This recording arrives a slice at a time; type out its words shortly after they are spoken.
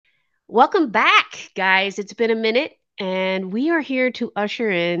Welcome back, guys. It's been a minute, and we are here to usher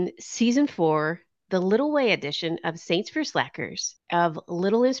in season four, the Little Way edition of Saints for Slackers, of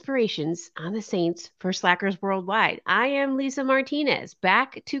Little Inspirations on the Saints for Slackers Worldwide. I am Lisa Martinez,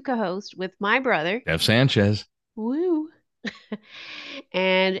 back to co host with my brother. Jeff Sanchez. Woo!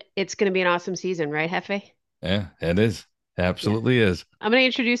 And it's going to be an awesome season, right, Hefe? Yeah, it is. Yeah. Absolutely is. I'm going to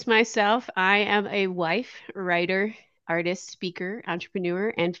introduce myself. I am a wife, writer, artist, speaker,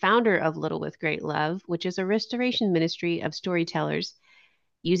 entrepreneur, and founder of Little with Great Love, which is a restoration ministry of storytellers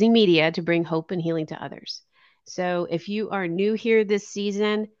using media to bring hope and healing to others. So if you are new here this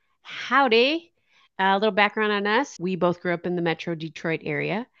season, howdy. A little background on us. We both grew up in the Metro Detroit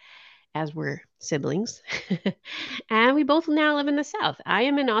area as we're siblings. And we both now live in the South. I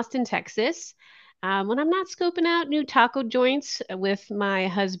am in Austin, Texas. When I'm not scoping out new taco joints with my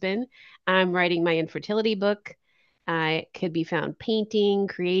husband, I'm writing my infertility book. I could be found painting,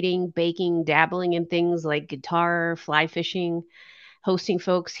 creating, baking, dabbling in things like guitar, fly fishing, hosting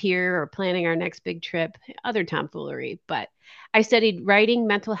folks here, or planning our next big trip, other tomfoolery. But I studied writing,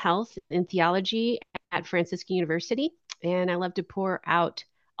 mental health, and theology at Franciscan University, and I love to pour out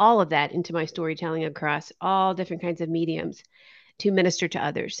all of that into my storytelling across all different kinds of mediums to minister to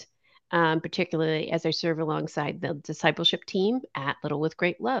others, particularly as I serve alongside the discipleship team at Little with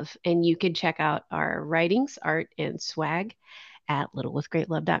Great Love. And you can check out our writings, art, and swag at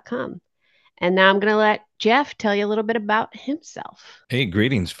littlewithgreatlove.com. And now I'm going to let Jeff tell you a little bit about himself. Hey,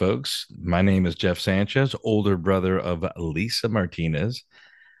 greetings, folks. My name is Jeff Sanchez, older brother of Lisa Martinez.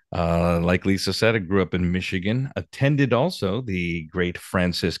 Like Lisa said, I grew up in Michigan, attended also the great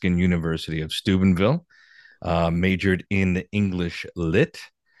Franciscan University of Steubenville, majored in English Lit.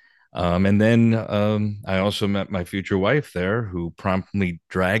 And then I also met my future wife there, who promptly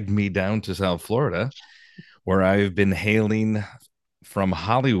dragged me down to South Florida, where I've been hailing from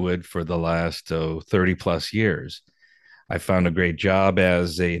Hollywood for the last 30 plus years. I found a great job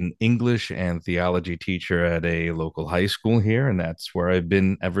as an English and theology teacher at a local high school here, and that's where I've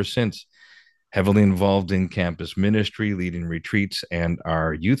been ever since. Heavily involved in campus ministry, leading retreats and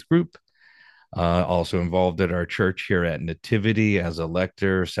our youth group. Also involved at our church here at Nativity as a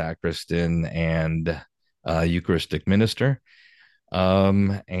lector, sacristan, and Eucharistic minister,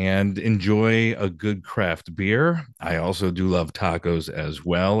 and enjoy a good craft beer. I also do love tacos as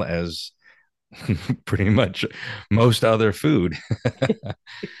well as pretty much most other food.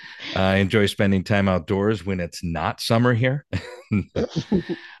 I enjoy spending time outdoors when it's not summer here.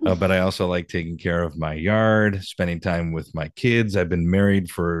 But I also like taking care of my yard, spending time with my kids. I've been married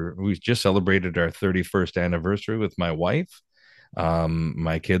we just celebrated our 31st anniversary with my wife.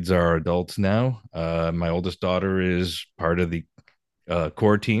 My kids are adults now. My oldest daughter is part of the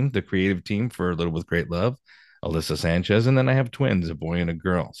core team, the creative team for Little with Great Love, Alyssa Sanchez. And then I have twins, a boy and a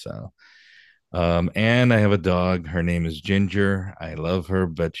girl. And I have a dog. Her name is Ginger. I love her,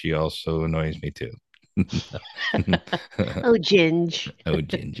 but she also annoys me too. Oh, Ginge. Oh,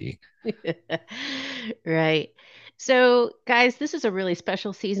 Gingy. Right. So, guys, this is a really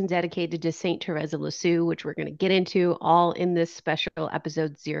special season dedicated to Saint Therese of Lisieux, which we're going to get into all in this special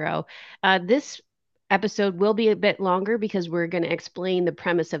episode zero. This episode will be a bit longer because we're going to explain the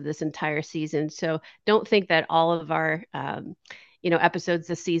premise of this entire season. So, don't think that all of our episodes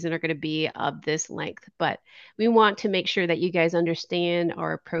this season are going to be of this length, but we want to make sure that you guys understand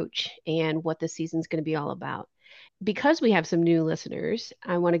our approach and what the season's going to be all about. Because we have some new listeners,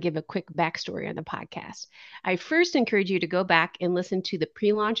 I want to give a quick backstory on the podcast. I first encourage you to go back and listen to the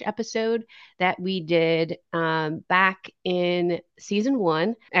pre launch episode that we did back in season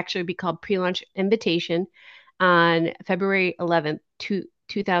one, actually, it'd be called Pre Launch Invitation on February 11th,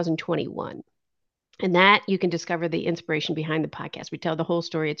 2021. And that you can discover the inspiration behind the podcast. We tell the whole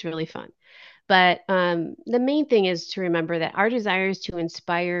story, it's really fun. But the main thing is to remember that our desire is to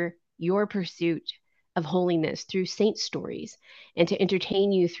inspire your pursuit of holiness through saint stories and to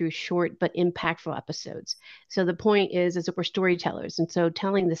entertain you through short but impactful episodes. So the point is that we're storytellers. And so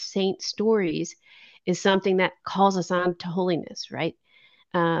telling the saint stories is something that calls us on to holiness, right?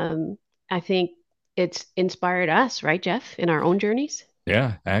 Um, I think it's inspired us, right, Jeff, in our own journeys?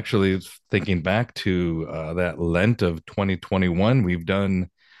 Yeah, actually, thinking back to that Lent of 2021, we've done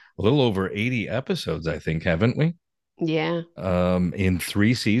a little over 80 episodes, I think, haven't we? Yeah. In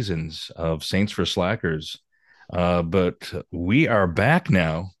 3 seasons of Saints for Slackers. But we are back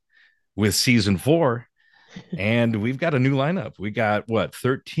now with season four, and we've got a new lineup. We got what,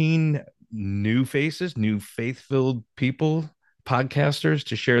 13 new faces, new faith filled people podcasters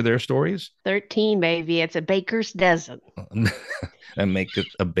to share their stories. 13, baby. It's a baker's dozen. And make it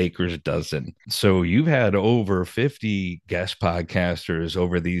a baker's dozen. So you've had over 50 guest podcasters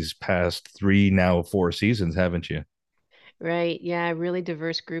over these past three, now 4 seasons, haven't you? Right. Yeah, a really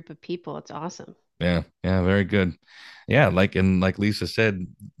diverse group of people. It's awesome. Yeah, yeah, very good. Yeah, like Lisa said,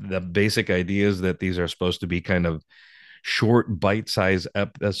 the basic idea is that these are supposed to be kind of short, bite-sized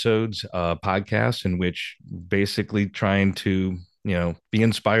episodes, podcasts in which basically trying to, be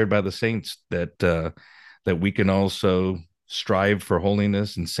inspired by the saints that we can also strive for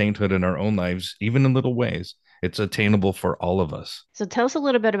holiness and sainthood in our own lives, even in little ways. It's attainable for all of us. So tell us a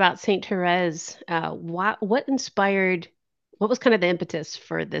little bit about Saint Therese. What inspired, what was kind of the impetus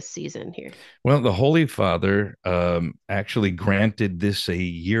for this season here? Well, the Holy Father actually granted this a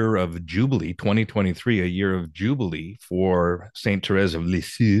year of jubilee, 2023, a year of jubilee for Saint Therese of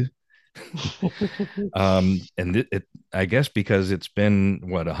Lisieux. I guess because it's been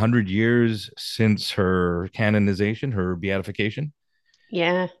what 100 years since her canonization, her beatification,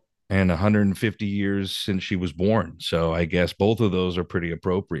 Yeah. and 150 years since she was born. So I guess both of those are pretty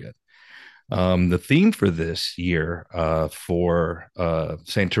appropriate. The theme for this year for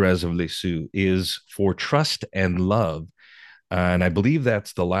Saint Therese of Lisieux is for trust and love. And I believe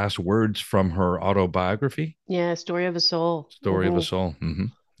that's the last words from her autobiography, Yeah. Story of a Soul. Story of a Soul.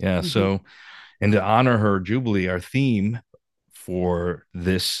 Yeah. Hmm. So, and to honor her Jubilee, our theme for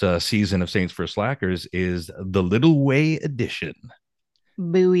this season of Saints for Slackers is the Little Way edition.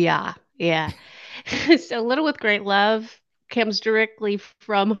 Booyah. Yeah. So Little with Great Love comes directly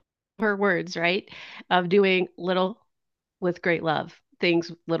from her words, right? Of doing little with great love,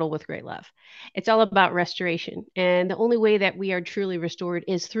 things little with great love. It's all about restoration. And the only way that we are truly restored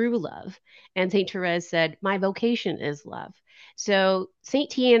is through love. And St. Therese said, "My vocation is love." So St.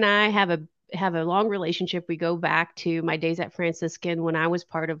 T and I have a long relationship. We go back to my days at Franciscan when I was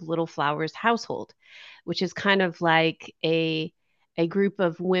part of Little Flowers household, which is kind of like a group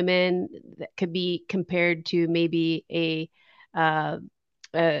of women that could be compared to maybe uh,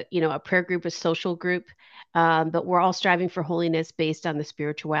 a prayer group, a social group, but we're all striving for holiness based on the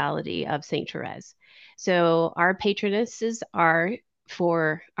spirituality of Saint Therese. So our patronesses are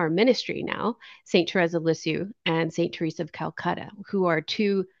for our ministry now, Saint Therese of Lisieux and Saint Teresa of Calcutta, who are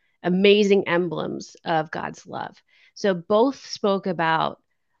two amazing emblems of God's love. So both spoke about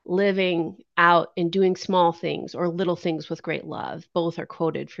living out and doing small things or little things with great love. Both are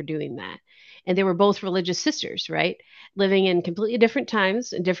quoted for doing that. And they were both religious sisters, right? Living in completely different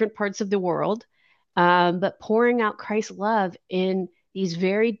times in different parts of the world, but pouring out Christ's love in these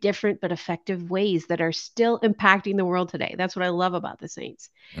very different but effective ways that are still impacting the world today. That's what I love about the saints.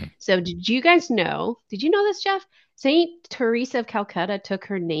 Mm. So, did you guys know? Did you know this, Jeff? Saint Teresa of Calcutta took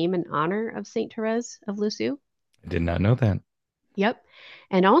her name in honor of Saint Therese of Lisieux. I did not know that. Yep.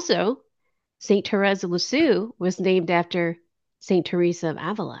 And also, Saint Therese of Lisieux was named after Saint Teresa of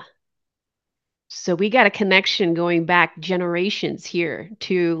Avila. So we got a connection going back generations here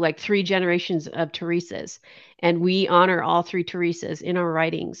to like three generations of Teresas. And we honor all three Teresas in our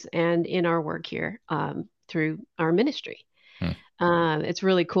writings and in our work here through our ministry. Hmm. It's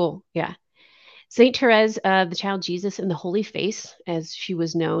really cool. Yeah. Saint Therese of the Child Jesus and the Holy Face, as she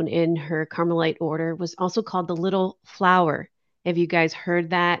was known in her Carmelite order, was also called the Little Flower. Have you guys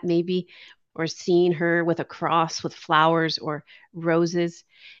heard that maybe or seen her with a cross with flowers or roses?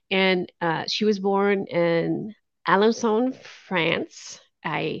 And she was born in Alençon, France.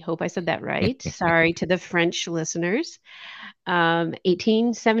 I hope I said that right. Sorry to the French listeners.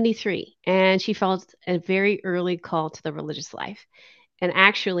 1873. And she felt a very early call to the religious life. And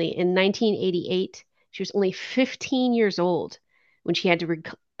actually, in 1988, she was only 15 years old when she had to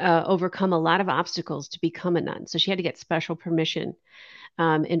overcome a lot of obstacles to become a nun. So she had to get special permission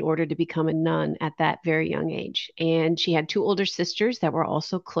in order to become a nun at that very young age. And she had two older sisters that were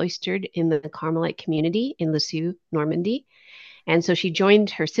also cloistered in the Carmelite community in Lisieux, Normandy. And so she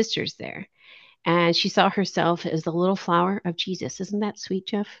joined her sisters there. And she saw herself as the little flower of Jesus. Isn't that sweet,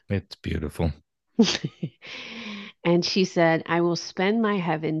 Jeff? It's beautiful. And she said, "I will spend my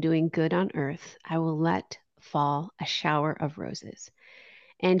heaven doing good on earth. I will let fall a shower of roses."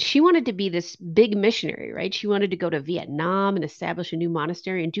 And she wanted to be this big missionary, right? She wanted to go to Vietnam and establish a new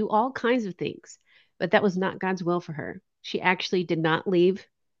monastery and do all kinds of things. But that was not God's will for her. She actually did not leave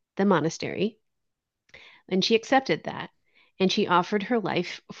the monastery, and she accepted that. And she offered her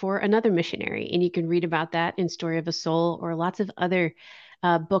life for another missionary. And you can read about that in Story of a Soul or lots of other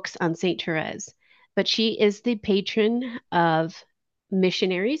books on St. Therese. But she is the patron of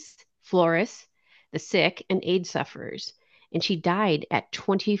missionaries, florists, the sick, and AIDS sufferers. And she died at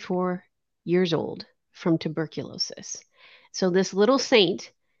 24 years old from tuberculosis. So this little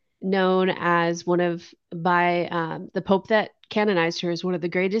saint, known as one of by the Pope that canonized her as one of the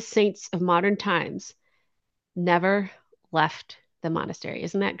greatest saints of modern times, never left the monastery.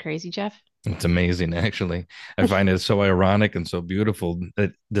 Isn't that crazy, Jeff? It's amazing, actually. I find it so ironic and so beautiful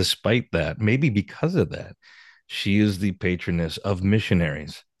that despite that, maybe because of that, she is the patroness of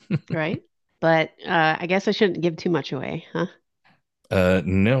missionaries. Right? But I guess I shouldn't give too much away, huh?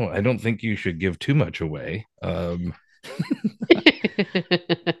 No, I don't think you should give too much away.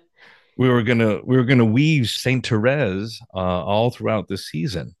 We were gonna weave Saint Therese all throughout the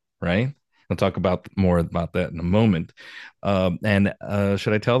season, right? I'll talk about more about that in a moment. And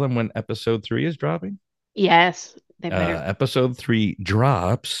should I tell them when episode 3 is dropping? Yes, they better. Episode 3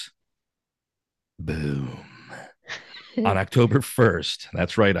 drops, boom, on October 1st.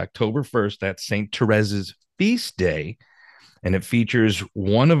 That's right, October 1st. That's Saint Therese's feast day, and it features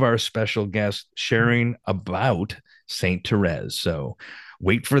one of our special guests sharing about Saint Therese. So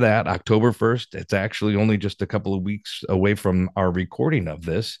wait for that, October 1st. It's actually only just a couple of weeks away from our recording of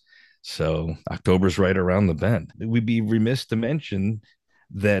this. So October's right around the bend. We'd be remiss to mention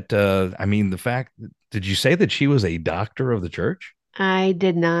that, I mean, the fact, did you say that she was a doctor of the church? I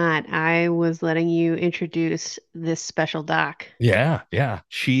did not. I was letting you introduce this special doc. Yeah, yeah.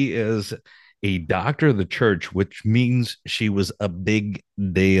 She is a doctor of the church, which means she was a big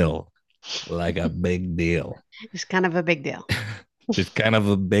deal, like a big deal. It's kind of a big deal. She's kind of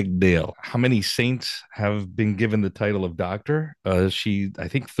a big deal. How many saints have been given the title of doctor? I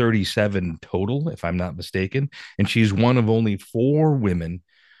think 37 total, if I'm not mistaken. And she's one of only 4 women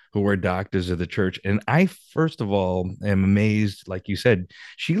who are doctors of the church. And I, first of all, am amazed. Like you said,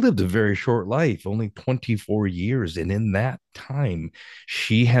 she lived a very short life, only 24 years. And in that time,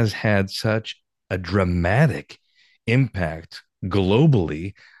 she has had such a dramatic impact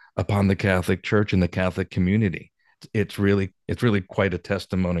globally upon the Catholic Church and the Catholic community. It's really quite a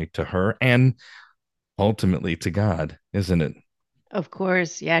testimony to her and ultimately to God, isn't it? Of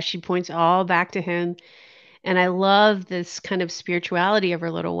course. Yeah, she points all back to him. And I love this kind of spirituality of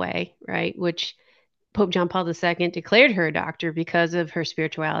her little way, right? Which Pope John Paul II declared her a doctor because of her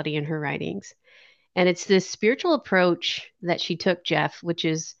spirituality in her writings. And it's this spiritual approach that she took, Jeff, which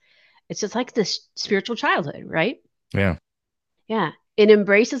is it's just like this spiritual childhood, right? Yeah. Yeah. It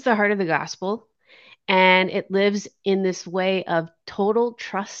embraces the heart of the gospel and it lives in this way of total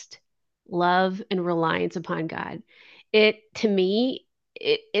trust, love, and reliance upon God. To me,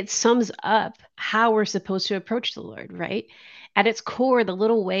 it sums up how we're supposed to approach the Lord, right? At its core, the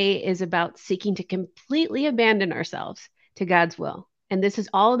little way is about seeking to completely abandon ourselves to God's will. And this is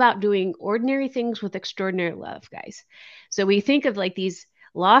all about doing ordinary things with extraordinary love, guys. So we think of like these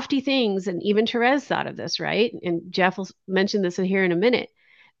lofty things, and even Therese thought of this, right? And Jeff will mention this in here in a minute,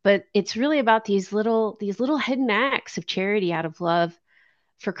 but it's really about these little hidden acts of charity out of love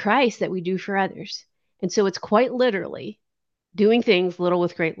for Christ that we do for others. And so it's quite literally doing things little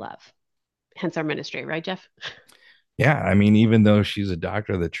with great love. Hence our ministry, right, Jeff? Yeah. I mean, even though she's a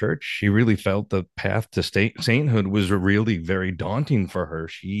doctor of the church, she really felt the path to sainthood was really very daunting for her.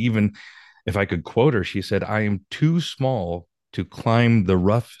 She even, if I could quote her, she said, I am too small to climb the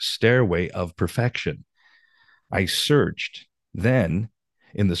rough stairway of perfection. I searched then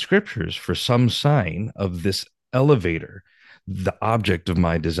in the scriptures for some sign of this elevator, the object of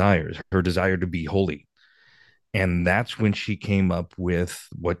my desires, her desire to be holy. And that's when she came up with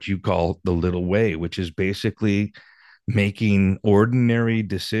what you call the little way, which is basically making ordinary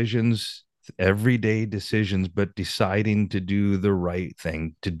decisions, everyday decisions, but deciding to do the right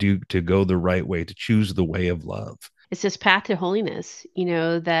thing, to go the right way, to choose the way of love. It's this path to holiness,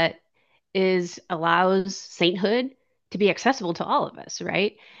 that is allows sainthood to be accessible to all of us,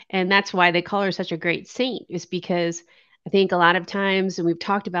 right? And that's why they call her such a great saint, is because I think a lot of times, and we've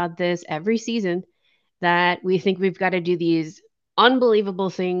talked about this every season, that we think we've got to do these unbelievable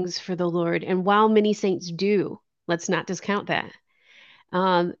things for the Lord. And while many saints do, let's not discount that.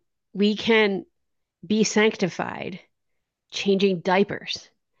 Um, we can be sanctified, changing diapers,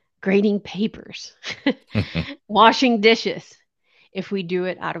 grading papers, washing dishes, if we do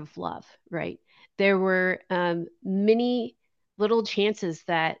it out of love, right? There were many little chances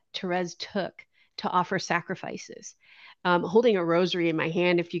that Therese took to offer sacrifices. Holding a rosary in my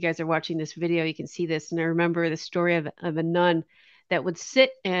hand, if you guys are watching this video, you can see this. And I remember the story of a nun that would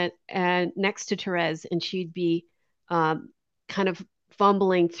sit and next to Therese, and she'd be kind of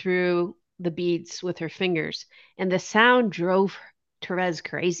fumbling through the beads with her fingers. And the sound drove Therese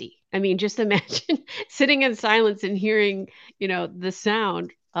crazy. I mean, just imagine sitting in silence and hearing, the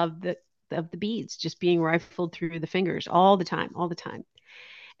sound of the beads just being rifled through the fingers all the time, all the time.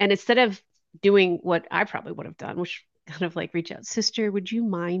 And instead of doing what I probably would have done, which kind of like reach out, sister, would you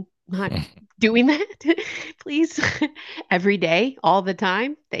mind not doing that, please? Every day, all the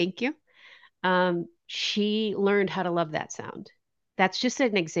time. Thank you. She learned how to love that sound. That's just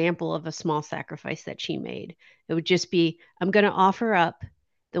an example of a small sacrifice that she made. It would just be, I'm going to offer up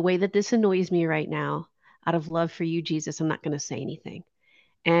the way that this annoys me right now out of love for you, Jesus. I'm not going to say anything.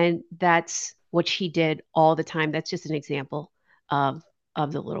 And that's what she did all the time. That's just an example of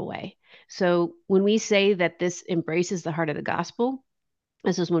the little way. So when we say that this embraces the heart of the gospel,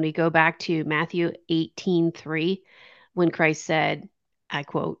 this is when we go back to Matthew 18:3, when Christ said, I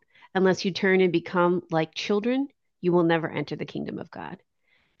quote, unless you turn and become like children, you will never enter the kingdom of God.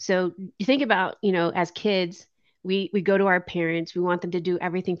 So you think about, as kids, we go to our parents, we want them to do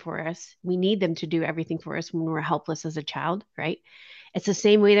everything for us. We need them to do everything for us when we're helpless as a child, right? It's the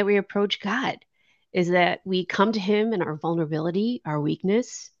same way that we approach God, is that we come to him in our vulnerability, our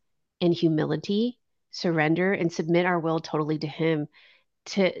weakness, and humility, surrender and submit our will totally to him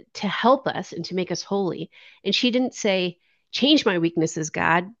to help us and to make us holy. And she didn't say, change my weaknesses,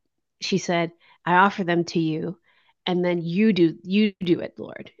 God. She said, I offer them to you. And then you do it,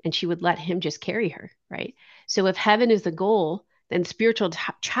 Lord. And she would let him just carry her, right? So if heaven is the goal, then spiritual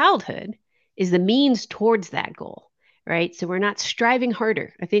childhood is the means towards that goal, right? So we're not striving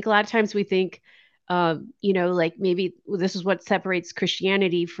harder. I think a lot of times we think, like maybe this is what separates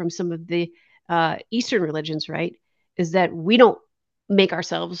Christianity from some of the Eastern religions, right? Is that we don't make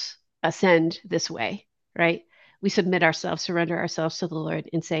ourselves ascend this way, right? We submit ourselves, surrender ourselves to the Lord,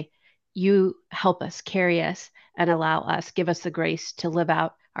 and say, you help us, carry us, and allow us, give us the grace to live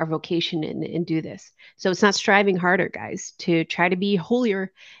out our vocation and do this. So it's not striving harder, guys, to try to be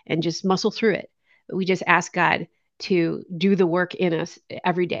holier and just muscle through it. But we just ask God to do the work in us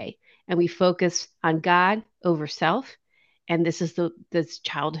every day. And we focus on God over self. And this is this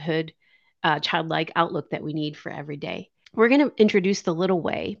childlike outlook that we need for every day. We're going to introduce the little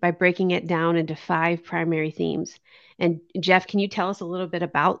way by breaking it down into 5 primary themes. And Jeff, can you tell us a little bit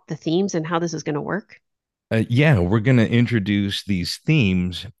about the themes and how this is going to work? Yeah, we're going to introduce these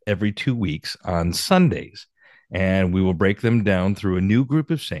themes every 2 weeks on Sundays, and we will break them down through a new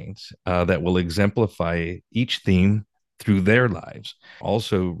group of saints that will exemplify each theme through their lives.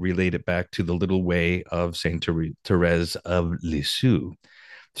 Also, relate it back to the little way of Saint Therese of Lisieux.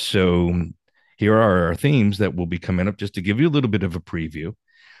 So, here are our themes that will be coming up just to give you a little bit of a preview.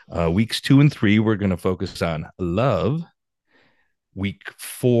 Weeks 2 and 3, we're going to focus on love. Week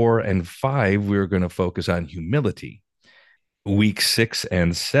 4 and 5, we're going to focus on humility. Week 6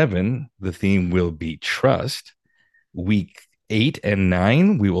 and 7, the theme will be trust. Week 8 and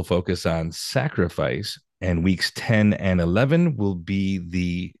 9, we will focus on sacrifice. And weeks 10 and 11 will be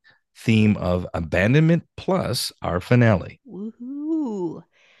the theme of abandonment plus our finale. Woohoo!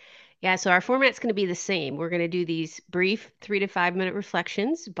 Yeah, so our format's going to be the same. We're going to do these brief 3 to 5 minute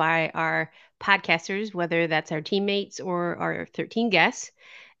reflections by our podcasters, whether that's our teammates or our 13 guests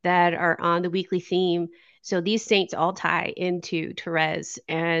that are on the weekly theme. So these saints all tie into Therese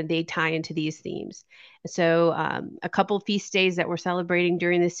and they tie into these themes. So a couple feast days that we're celebrating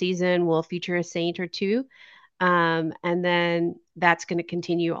during the season will feature a saint or two. And then that's going to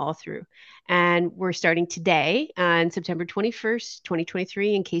continue all through. And we're starting today on September 21st,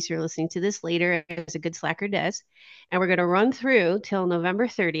 2023, in case you're listening to this later, as a good slacker does. And we're going to run through till November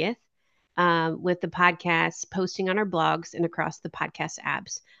 30th with the podcast posting on our blogs and across the podcast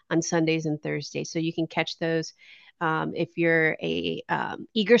apps on Sundays and Thursdays. So you can catch those. If you're a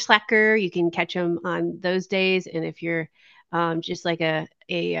eager slacker, you can catch them on those days. And if you're just like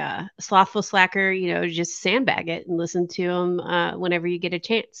a slothful slacker, just sandbag it and listen to them whenever you get a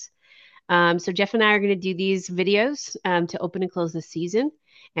chance. So Jeff and I are going to do these videos to open and close the season,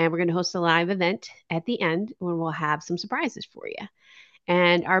 and we're going to host a live event at the end where we'll have some surprises for you.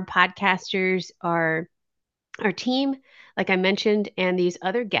 And our podcasters are our team, like I mentioned, and these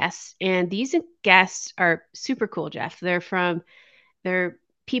other guests. And these guests are super cool, Jeff. They're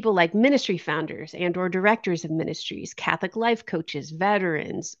people like ministry founders and or directors of ministries, Catholic life coaches,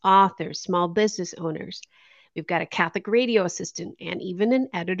 veterans, authors, small business owners. We've got a Catholic radio assistant and even an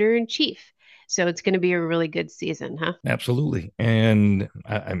editor in chief. So it's going to be a really good season, huh? Absolutely. And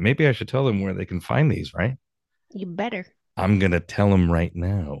maybe I should tell them where they can find these, right? You better I'm going to tell them right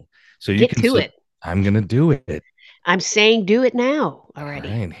now. So you get can, to it. I'm going to do it. I'm saying do it now All already.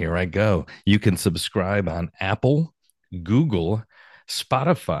 right, here I go. You can subscribe on Apple, Google,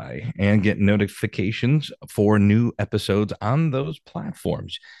 Spotify, and get notifications for new episodes on those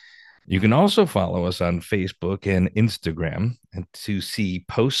platforms. You can also follow us on Facebook and Instagram to see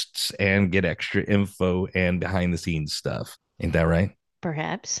posts and get extra info and behind the scenes stuff. Ain't that right?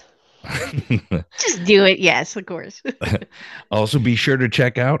 Perhaps. Just do it. Yes, of course. Also, be sure to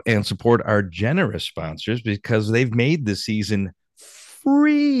check out and support our generous sponsors because they've made the season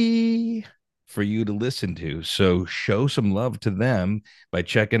free for you to listen to. So, show some love to them by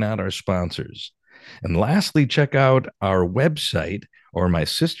checking out our sponsors. And lastly, check out our website or my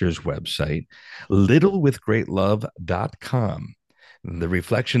sister's website, littlewithgreatlove.com. The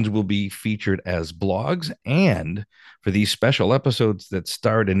reflections will be featured as blogs. And for these special episodes that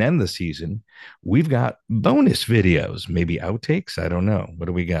start and end the season, we've got bonus videos, maybe outtakes. I don't know. What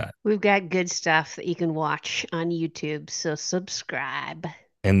do we got? We've got good stuff that you can watch on YouTube, so subscribe.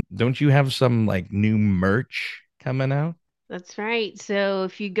 And don't you have some like new merch coming out? That's right. So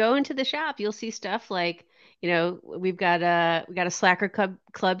if you go into the shop, you'll see stuff like, we got a Slacker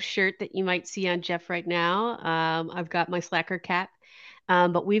Club shirt that you might see on Jeff right now. I've got my Slacker cap.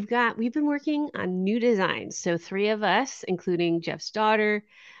 But we've been working on new designs. So three of us, including Jeff's daughter,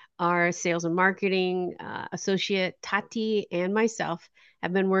 our sales and marketing associate Tati, and myself,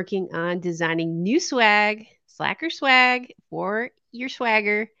 have been working on designing new swag, Slacker swag for your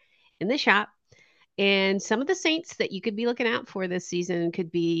swagger in the shop. And some of the saints that you could be looking out for this season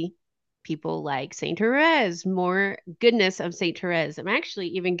could be people like Saint Therese, more goodness of Saint Therese. I'm actually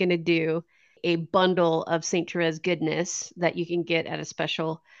even going to do a bundle of Saint Therese goodness that you can get at a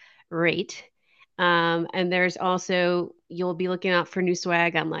special rate. And there's also, you'll be looking out for new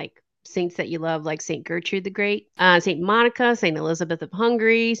swag on like saints that you love, like Saint Gertrude the Great, Saint Monica, Saint Elizabeth of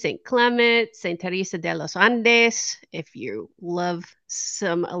Hungary, Saint Clement, Saint Teresa de los Andes. If you love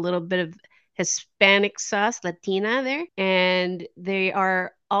a little bit of Hispanic sauce, Latina there. And they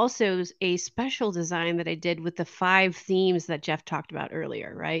are also a special design that I did with the 5 themes that Jeff talked about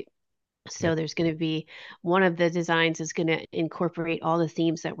earlier, right? So Yep. there's going to be one of the designs is going to incorporate all the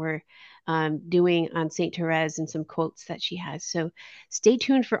themes that we're doing on St. Therese and some quotes that she has. So stay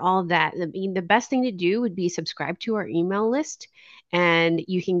tuned for all of that. I mean, the best thing to do would be subscribe to our email list, and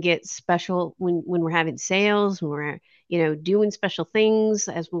you can get special when we're having sales, when we're doing special things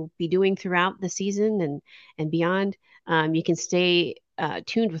as we'll be doing throughout the season and beyond. You can stay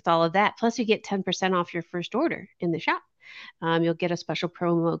tuned with all of that. Plus, you get 10% off your first order in the shop. You'll get a special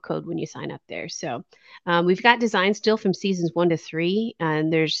promo code when you sign up there. So we've got designs still from seasons 1 to 3,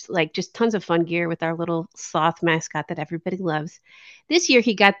 and there's like just tons of fun gear with our little sloth mascot that everybody loves. This year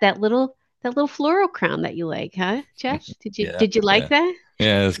he got that little floral crown that you like, huh, Jeff? Did you Yeah. did you like Yeah. that?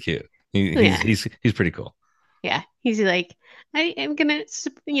 Yeah, that's cute. Yeah, He's pretty cool. yeah. He's like, I'm gonna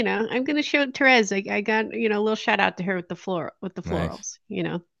show Therese. I got a little shout out to her with the Nice.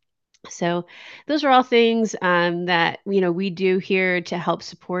 florals. So those are all things that we do here to help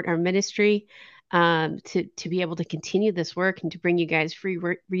support our ministry, to be able to continue this work and to bring you guys free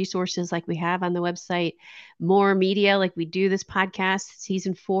resources like we have on the website, more media like we do this podcast,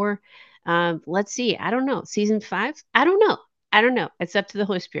 season 4. Let's see. I don't know. Season 5. I don't know. I don't know. It's up to the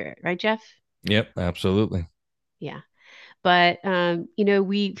Holy Spirit, right, Jeff? Yep, absolutely. Yeah. But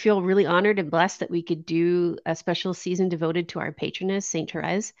we feel really honored and blessed that we could do a special season devoted to our patroness, Saint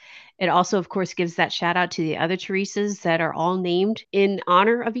Therese. It also, of course, gives that shout out to the other Teresas that are all named in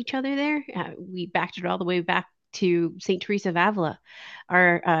honor of each other there. We backed it all the way back to Saint Teresa of Avila,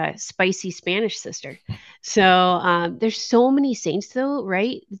 our spicy Spanish sister. So there's so many saints, though,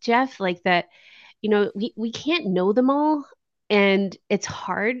 right, Jeff? Like that, we can't know them all, and it's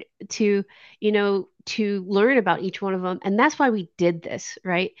hard to learn about each one of them. And that's why we did this,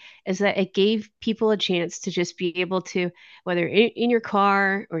 right? Is that it gave people a chance to just be able to, whether in your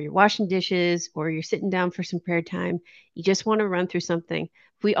car or you're washing dishes or you're sitting down for some prayer time, you just want to run through something.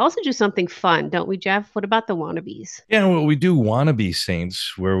 We also do something fun, don't we, Jeff? What about the wannabes? Yeah, well, we do wannabe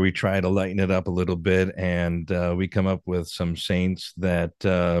saints where we try to lighten it up a little bit, and we come up with some saints that,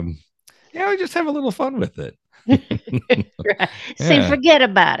 yeah, we just have a little fun with it. Right. Say Yeah. forget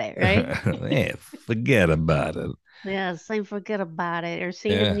about it, right? Yeah, forget about it. Yeah, Saint Forget About It, or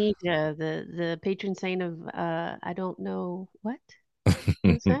Saint Yeah. Amnesia, the patron saint of I don't know what.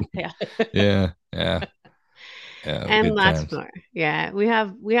 What's that? Yeah. Yeah. Yeah. Yeah. And Good lots times. more. Yeah, we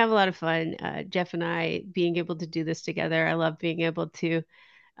have a lot of fun. Jeff and I being able to do this together. I love being able to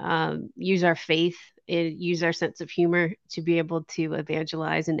use our faith and use our sense of humor to be able to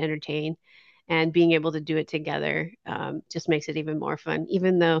evangelize and entertain, and being able to do it together just makes it even more fun.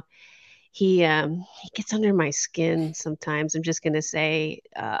 Even though he gets under my skin sometimes, I'm just gonna say,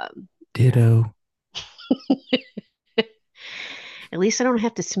 Ditto. at least I don't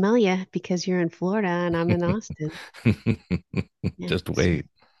have to smell you because you're in Florida and I'm in Austin. Yeah, Just wait.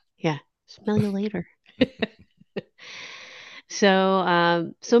 yeah, smell you later.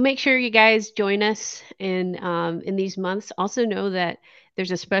 So make sure you guys join us in these months. Also know that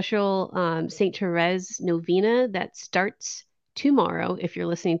There's a special St. Therese novena that starts tomorrow if you're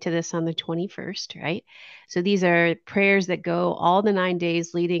listening to this on the 21st, right? So these are prayers that go all the 9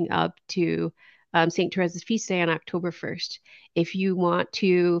 days leading up to St. Therese's feast day on October 1st. If you want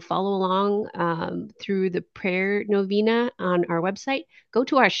to follow along through the prayer novena on our website, go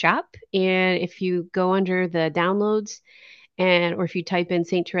to our shop. And if you go under the downloads, and or if you type in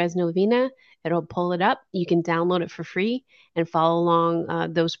St. Therese Novena, it'll pull it up. You can download it for free and follow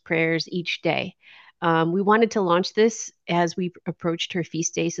along those prayers each day. We wanted to launch this as we approached her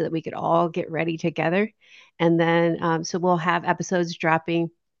feast day so that we could all get ready together. And then, so we'll have episodes dropping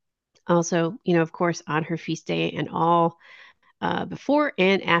also, of course, on her feast day and all before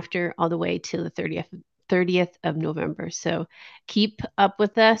and after, all the way to the 30th of November. So keep up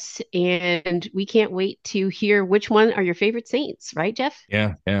with us, and we can't wait to hear which one are your favorite saints, right, Jeff?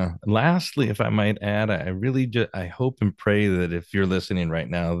 Yeah, yeah. Lastly, if I might add, I really just I hope and pray that if you're listening right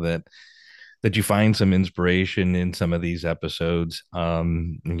now, that you find some inspiration in some of these episodes.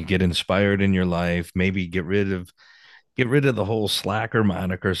 And you get inspired in your life. Maybe get rid of the whole slacker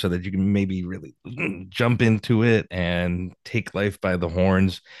moniker so that you can maybe really jump into it and take life by the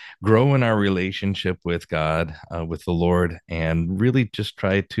horns, grow in our relationship with God, with the Lord, and really just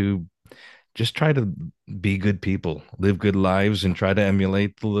try to be good people, live good lives, and try to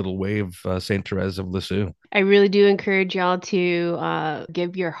emulate the little way of Saint Therese of Lisieux. I really do encourage y'all to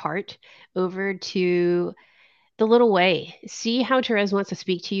give your heart over to the little way. See how Therese wants to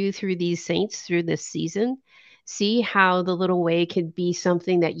speak to you through these saints through this season. See how the little way can be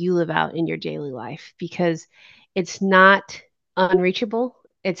something that you live out in your daily life because it's not unreachable.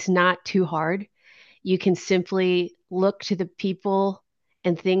 It's not too hard. You can simply look to the people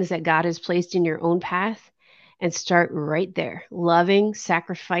and things that God has placed in your own path and start right there, loving,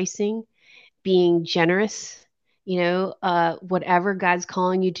 sacrificing, being generous, whatever God's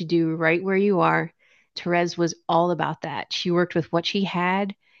calling you to do right where you are. Therese was all about that. She worked with what she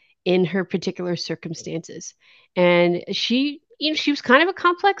had in her particular circumstances. And she was kind of a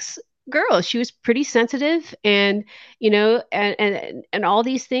complex girl. She was pretty sensitive and, and all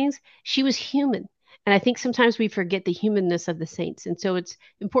these things. She was human. And I think sometimes we forget the humanness of the saints. And so it's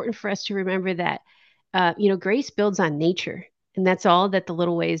important for us to remember that, grace builds on nature. And that's all that the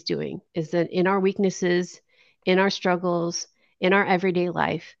little way is doing is that in our weaknesses, in our struggles, in our everyday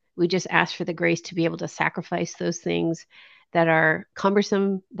life, we just ask for the grace to be able to sacrifice those things that are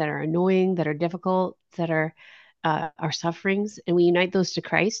cumbersome, that are annoying, that are difficult, that are our sufferings, and we unite those to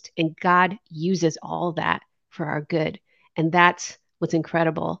Christ. And God uses all that for our good. And that's what's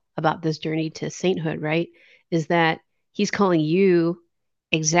incredible about this journey to sainthood, right? Is that He's calling you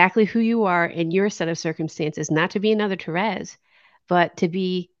exactly who you are in your set of circumstances, not to be another Therese, but to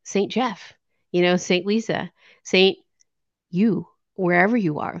be Saint Jeff, Saint Lisa, Saint you, wherever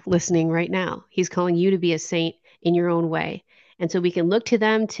you are listening right now. He's calling you to be a saint in your own way. And so we can look to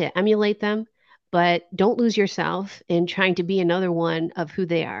them to emulate them, but don't lose yourself in trying to be another one of who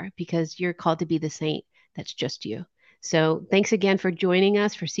they are because you're called to be the saint that's just you. So thanks again for joining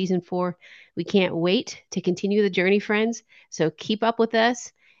us for season 4. We can't wait to continue the journey, friends. So keep up with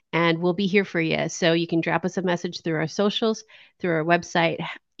us and we'll be here for you. So you can drop us a message through our socials, through our website.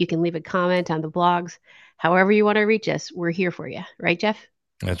 You can leave a comment on the blogs. However you want to reach us, we're here for you. Right, Jeff?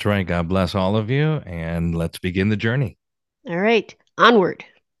 That's right. God bless all of you, and let's begin the journey. All right. Onward.